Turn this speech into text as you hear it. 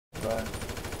bro.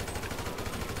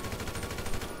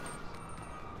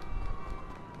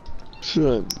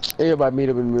 Sure. Everybody meet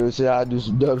up in the middle and say I do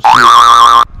some dumb shit.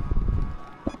 How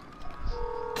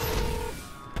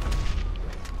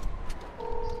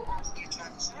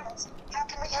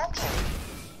can we help you?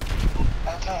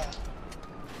 Okay.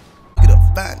 Get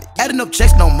up, find it. Adding up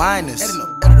checks, no minus. Adding up,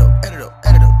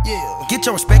 yeah. Get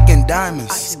your respect in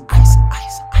diamonds. Ice.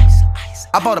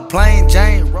 I bought a plain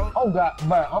Jane. Oh God,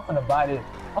 bro, I'm finna buy this.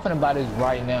 I'm finna buy this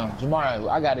right now. Jamar,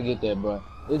 I gotta get that, bro.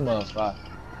 This motherfucker.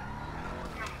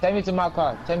 Take me to my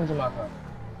car. Take me to my car.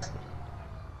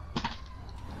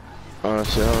 Oh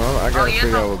shit, I gotta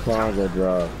figure out what car I'm gonna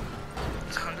drive.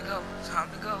 Time to go. Time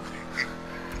to go.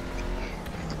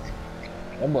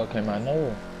 That boy came out of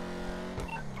nowhere.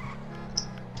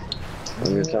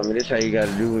 You tell me this how you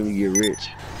gotta do when you get rich.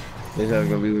 This how it's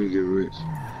gonna be when you get rich.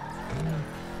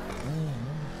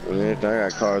 Man, I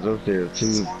got cars upstairs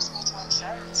too.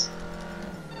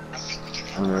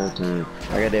 I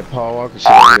got that Paul Walker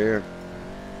shit over there.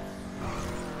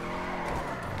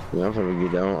 Yeah, I'm finna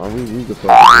get down. We can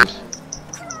fuck with this.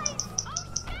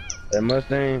 That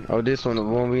Mustang? Oh, this one, the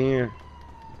one we in.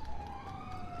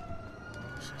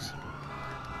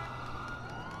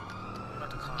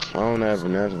 I don't have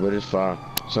an answer, but it's fine.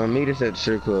 So meet us at the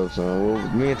strip club, son. Well,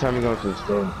 me and Tommy going to the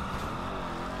store.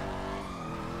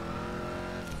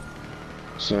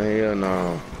 So hell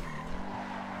no.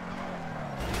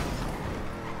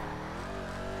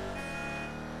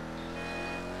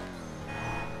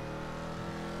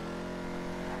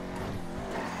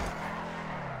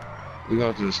 We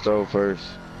going to the store first.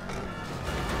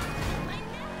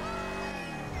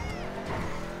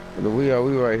 But we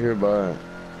right here by.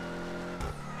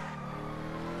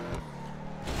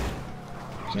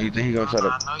 So you think he gonna try to?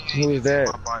 Who is that?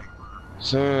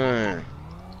 Son.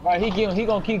 Right, he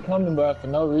gonna keep coming, bro, for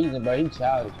no reason, bro. He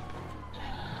childish.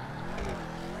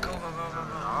 Go.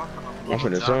 I'm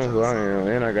finna show him who I am,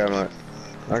 and I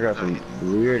got some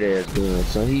weird ass guns.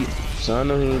 So I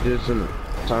know he ain't just in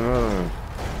time on.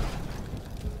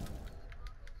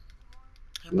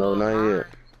 No, not yet.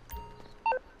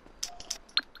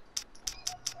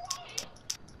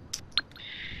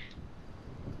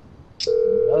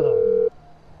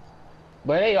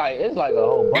 But they it's like a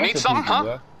whole bunch. You need of something, people, huh?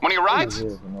 Bro. One of your rides?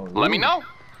 Let me know.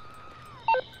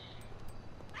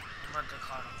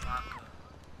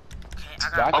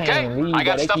 I can't even leave, I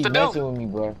got bro. stuff They to keep do. messing with me,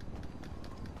 bro.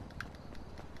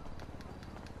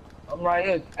 I'm right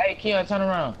here. Hey, Keon, turn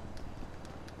around.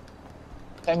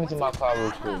 Take me to my car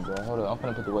real quick, bro. Hold on, I'm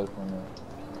finna put the weight on there.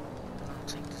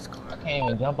 I can't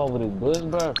even jump over this bush,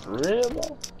 bro. For real,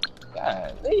 bro.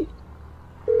 God,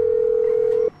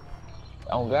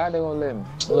 oh God, they won't let me.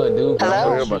 Look, dude.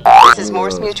 Hello, this is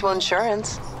Morse Mutual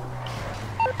Insurance.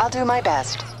 I'll do my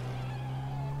best.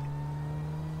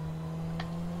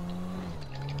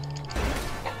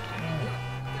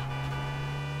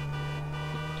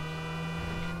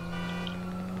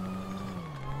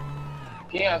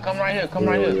 Yeah, come right here. Come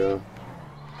right here. Yeah.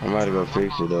 I'm about to go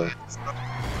fix it though.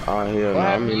 Oh hell no,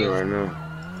 I'm in it right now.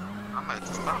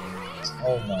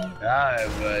 Oh my God,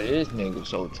 bro, this nigga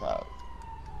so childish.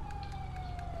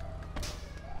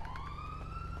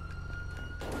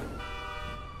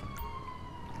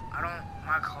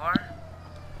 My car?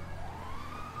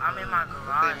 I'm in my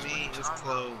garage. It's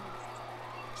closed.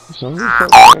 So who the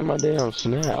fuck ran my damn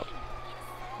snap?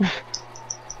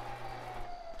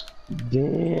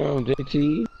 Damn,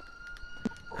 JT.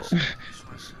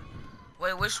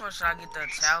 Wait, which one should I get, the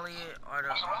Italian or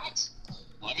the?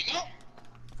 Let me know.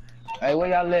 Hey, where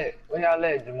y'all at? Where y'all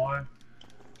at, Jamar?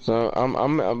 So I'm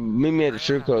meet me at the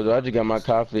strip club. I just got my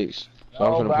car fixed. So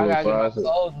Oh, I'm but I finna gotta pull get my fries.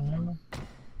 clothes, remember?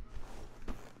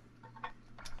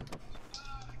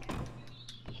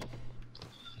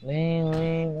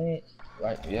 Lean.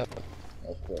 Right, yep.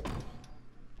 Okay.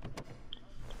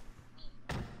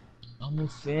 I'm a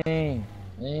fan.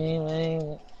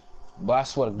 Lean. But I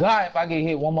swear to God, if I get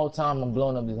hit one more time, I'm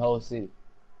blowing up this whole city.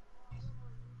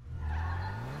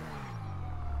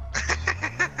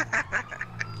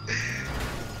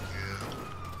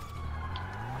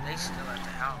 They still at the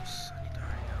house. I need to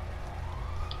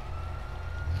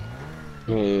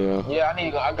hurry up. Yeah. Yeah, I need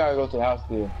to go. I gotta go to the house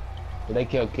still. But they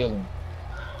kept killing me.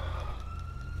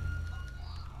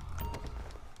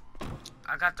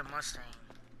 I got the Mustang.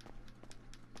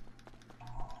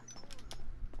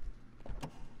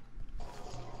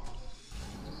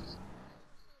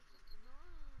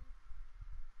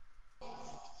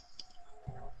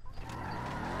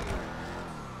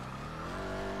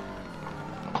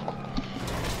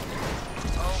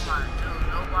 Oh my dude,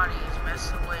 nobody is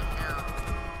messing with him.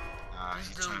 Nah, This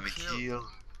he's dude trying to killed. kill.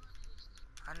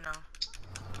 I know.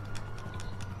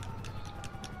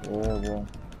 Yeah, bro.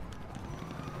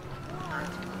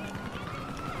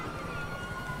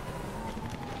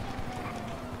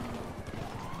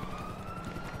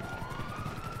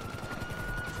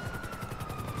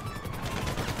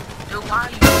 Dude, why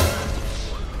are you?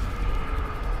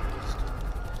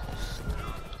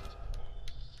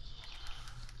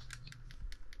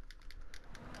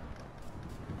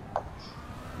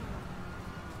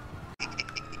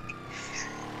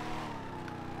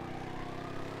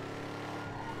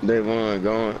 They won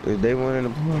going. Is they won in the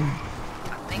pool? I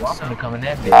think Well, I'm so. gonna come in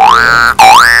that bitch.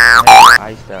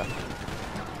 Iced out.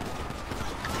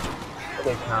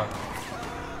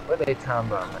 What they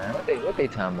talking about, man? What they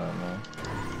talking about, man?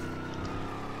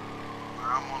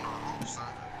 I'm on the roof, son.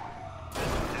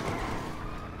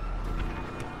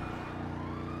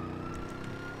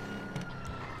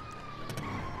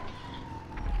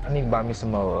 I need to buy me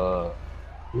some more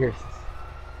piercings.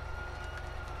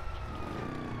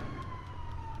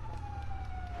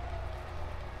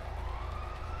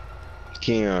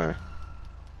 Keon.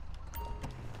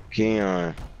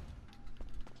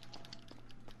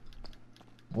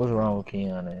 What's wrong with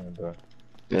Keon and bro?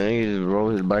 Yeah, he just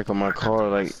rode his bike on my car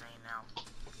like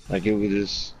it was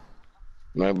just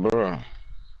like, bro. I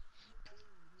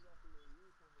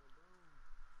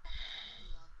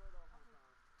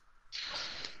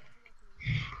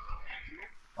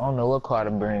don't know what car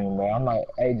to bring, bro. I'm like,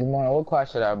 hey, Jamar, what car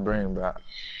should I bring, bro?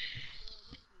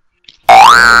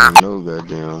 I don't know,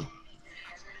 goddamn.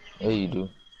 Yeah, you do.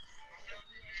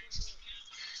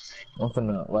 I'm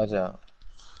finna watch out.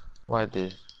 Watch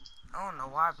this. I don't know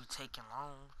why I be taking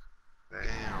long. Damn,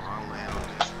 wrong way on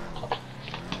this.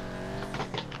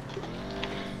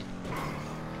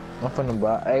 I'm finna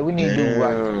buy. Hey, we need to do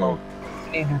like 2 more.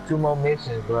 We need to do 2 more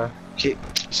missions, bro.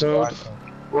 So what the f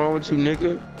wrong with you,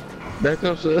 nigga? Back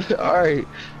up, son. Alright,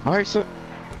 son.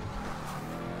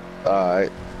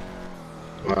 Alright.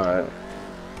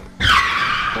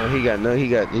 Oh, he got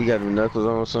the knuckles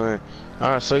on, son.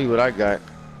 I'll show you what I got.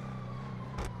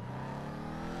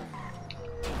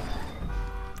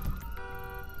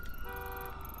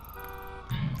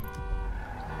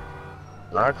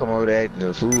 I come over there acting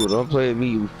a fool. Don't play with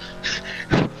me.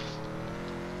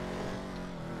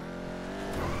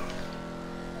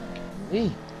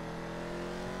 Me.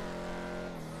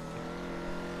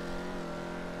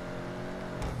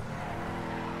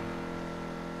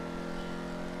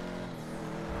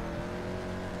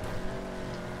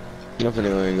 Nothing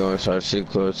ain't gonna start shit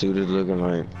close. See what it's looking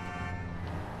like.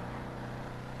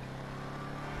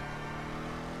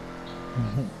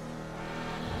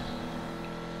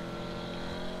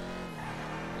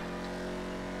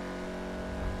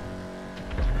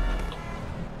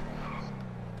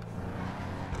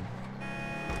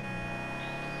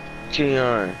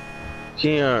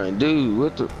 Keon, dude,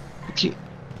 what the?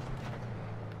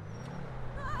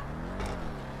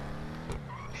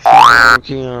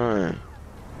 Keon.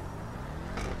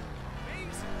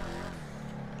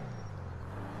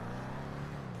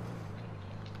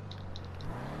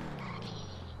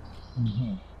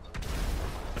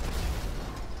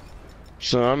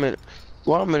 So I'm in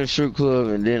a strip club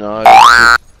and then all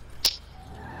that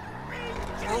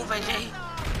shit. Move, AJ.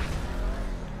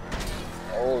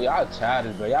 Oh, y'all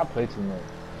childish, bro. Y'all play too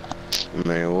much.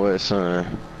 Man, what,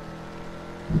 son?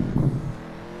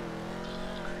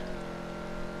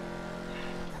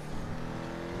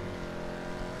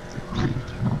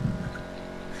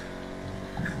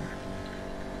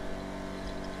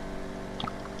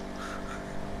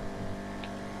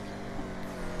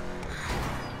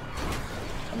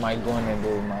 I might go in there and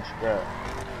do my scrap.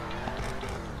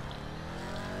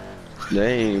 That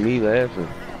ain't me laughing.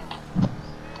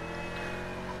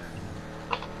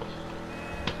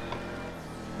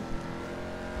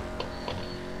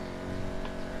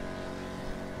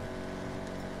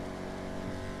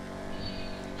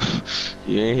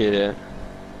 You ain't hear that.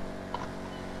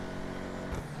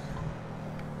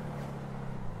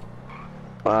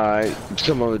 Alright,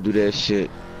 come on and do that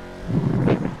shit.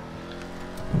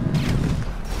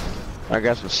 I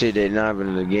got some shit that not been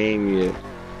in the game yet.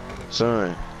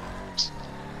 Son.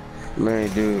 Man,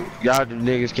 dude. Y'all the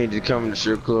niggas can't just come in the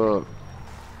strip club.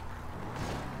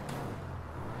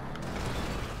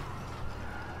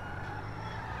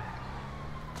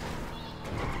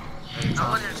 I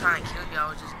wasn't trying to kill you, I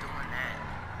was just doing that.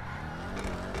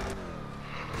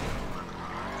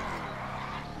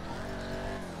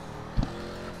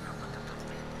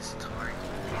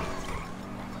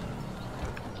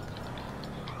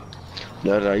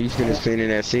 Dada, you finna spend in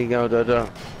that sing out, Dada?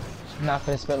 I'm not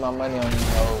finna spend my money on you,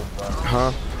 no, bro.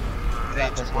 Huh? Hey,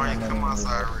 Jabari, come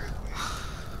outside real quick.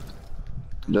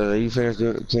 Dada, you finna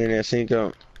spend that sing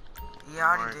out? Yeah,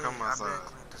 I already did. Come I outside. better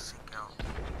clean the sink out.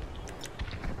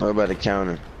 What about the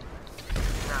counter?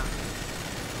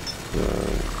 Yeah.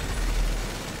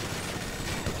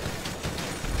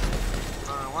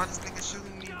 Why this nigga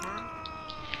shooting me, bro?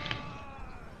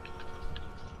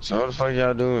 So what the fuck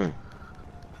y'all doing?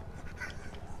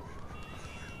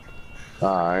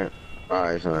 Alright,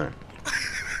 fine.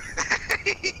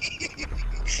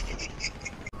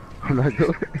 I'm not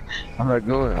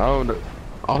going. I don't know.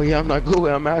 Oh yeah, I'm not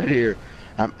going. I'm out of here.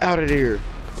 I'm out of there.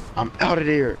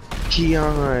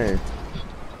 Keon.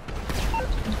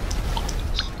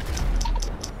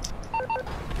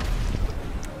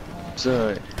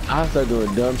 Son, I start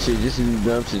doing dumb shit just to do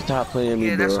dumb shit. Stop playing me,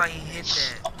 Yeah, bro. that's why he hit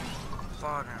that.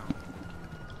 Fall down.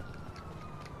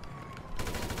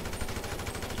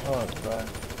 Oh, bro.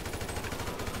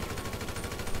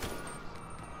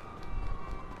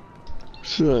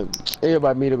 Son,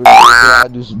 everybody meet up in I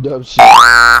do some dumb shit.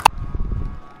 How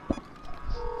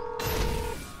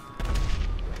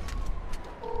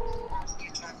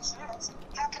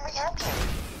can we help you?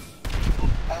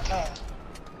 Okay.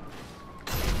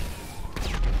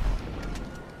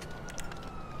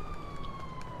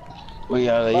 Well,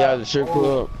 y'all the strip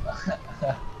club.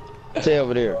 Stay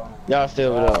over there. Y'all stay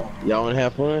over there. Y'all wanna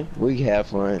have fun? We can have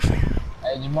fun.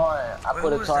 Hey, Jamar, I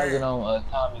put a was target that? on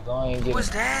Tommy. Go ahead and get What's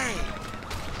him. that?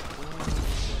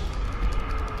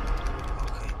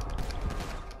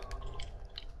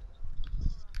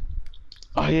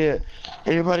 Oh yeah.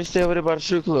 Everybody stay over there by the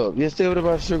strip club. Yeah, stay over there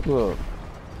by the strip club.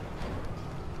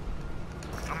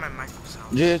 I'm at Michael's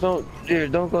house.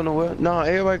 Jared, don't go nowhere. No,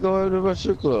 everybody go over there by the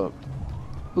strip club.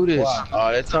 Who this? Wow.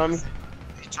 Oh, that's Tommy?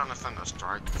 He's trying to send a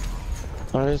strike.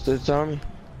 Oh, that's Tommy?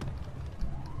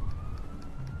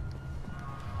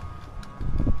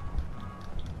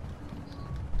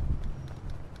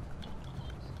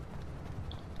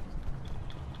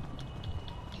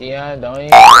 Keon, don't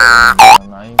even. I'm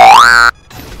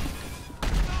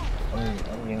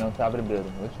getting on top of the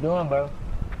building. What you doing, bro?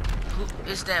 Who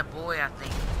is that boy, I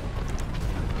think?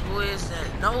 Who is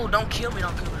that? No, don't kill me,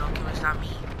 don't kill me. It's not me.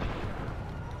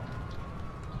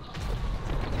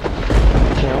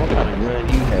 Ken, what kind of gun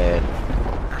you had?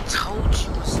 I told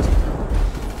you it's still.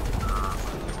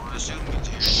 You wanna shoot me,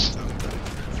 Jerry?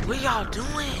 What y'all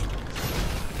doing?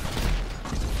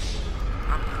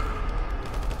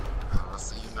 I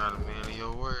see you not a man of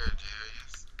your word, Jerry.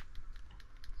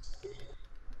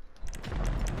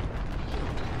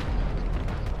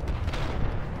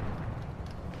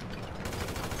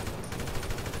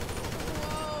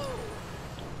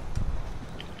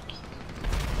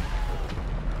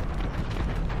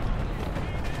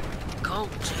 Go,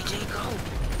 JJ, go.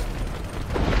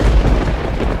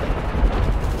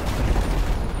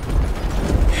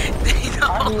 They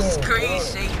don't screen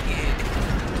shaking.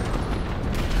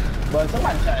 But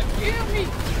somebody trying to kill me.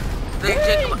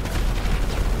 JJ, come on.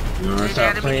 No, JJ, I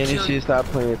stop didn't playing mean to this kill shit. you. Stop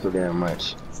playing so damn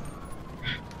much.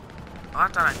 Oh, I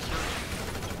thought I killed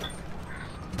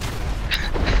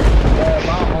Yeah,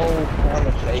 my whole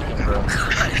camera shaking, bro.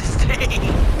 you. Stay.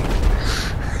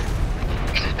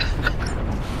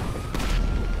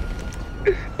 He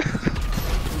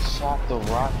shot the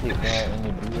rocket, bro, in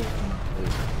the building.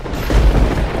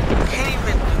 Can't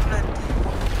even do nothing.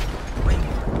 Wait.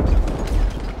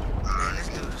 Man, this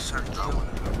dude is trying to kill me.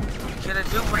 Get a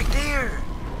dude right there.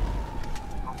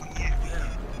 Oh, yeah.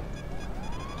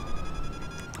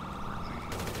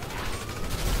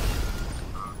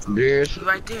 Darius, He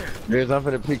right there. Darius, I'm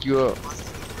finna pick you up.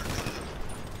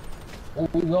 Where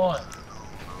we going?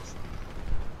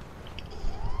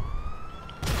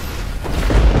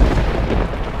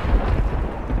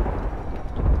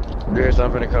 Darius,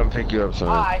 I'm finna come pick you up, son.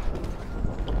 Alright.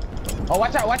 Oh,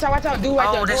 watch out. Dude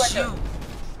right there. Oh, Dude that's right you.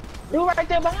 there. Dude right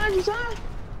there behind you, son.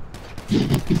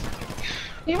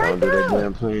 He right Don't do that there.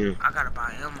 damn plan. I gotta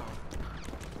buy ammo.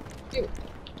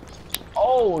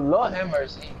 Oh, Lord have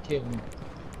mercy. He killed me.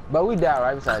 But we died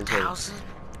right beside each other. 1,000?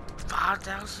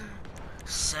 5,000?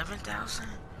 7,000?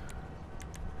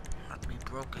 About to be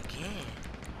broke again.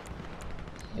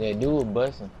 Yeah, dude was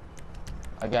busting.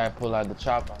 I gotta pull out the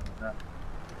chopper.